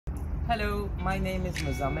Hello, my name is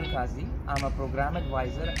Muzammil Qazi. I'm a program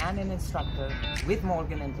advisor and an instructor with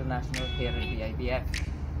Morgan International here at BIBF.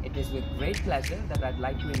 It is with great pleasure that I'd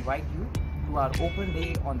like to invite you to our open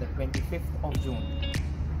day on the 25th of June,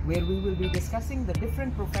 where we will be discussing the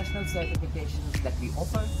different professional certifications that we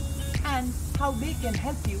offer and how they can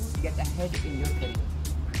help you get ahead in your career.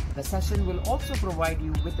 The session will also provide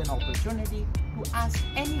you with an opportunity to ask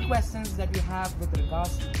any questions that you have with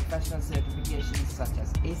regards to professional certifications such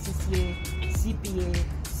as ACCA, CPA,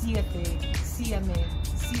 CFA, CMA,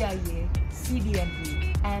 CIA,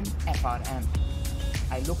 CDMP, and FRM.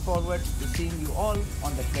 I look forward to seeing you all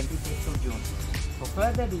on the 25th of June. For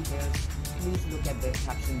further details, please look at the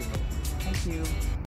caption below. Thank you.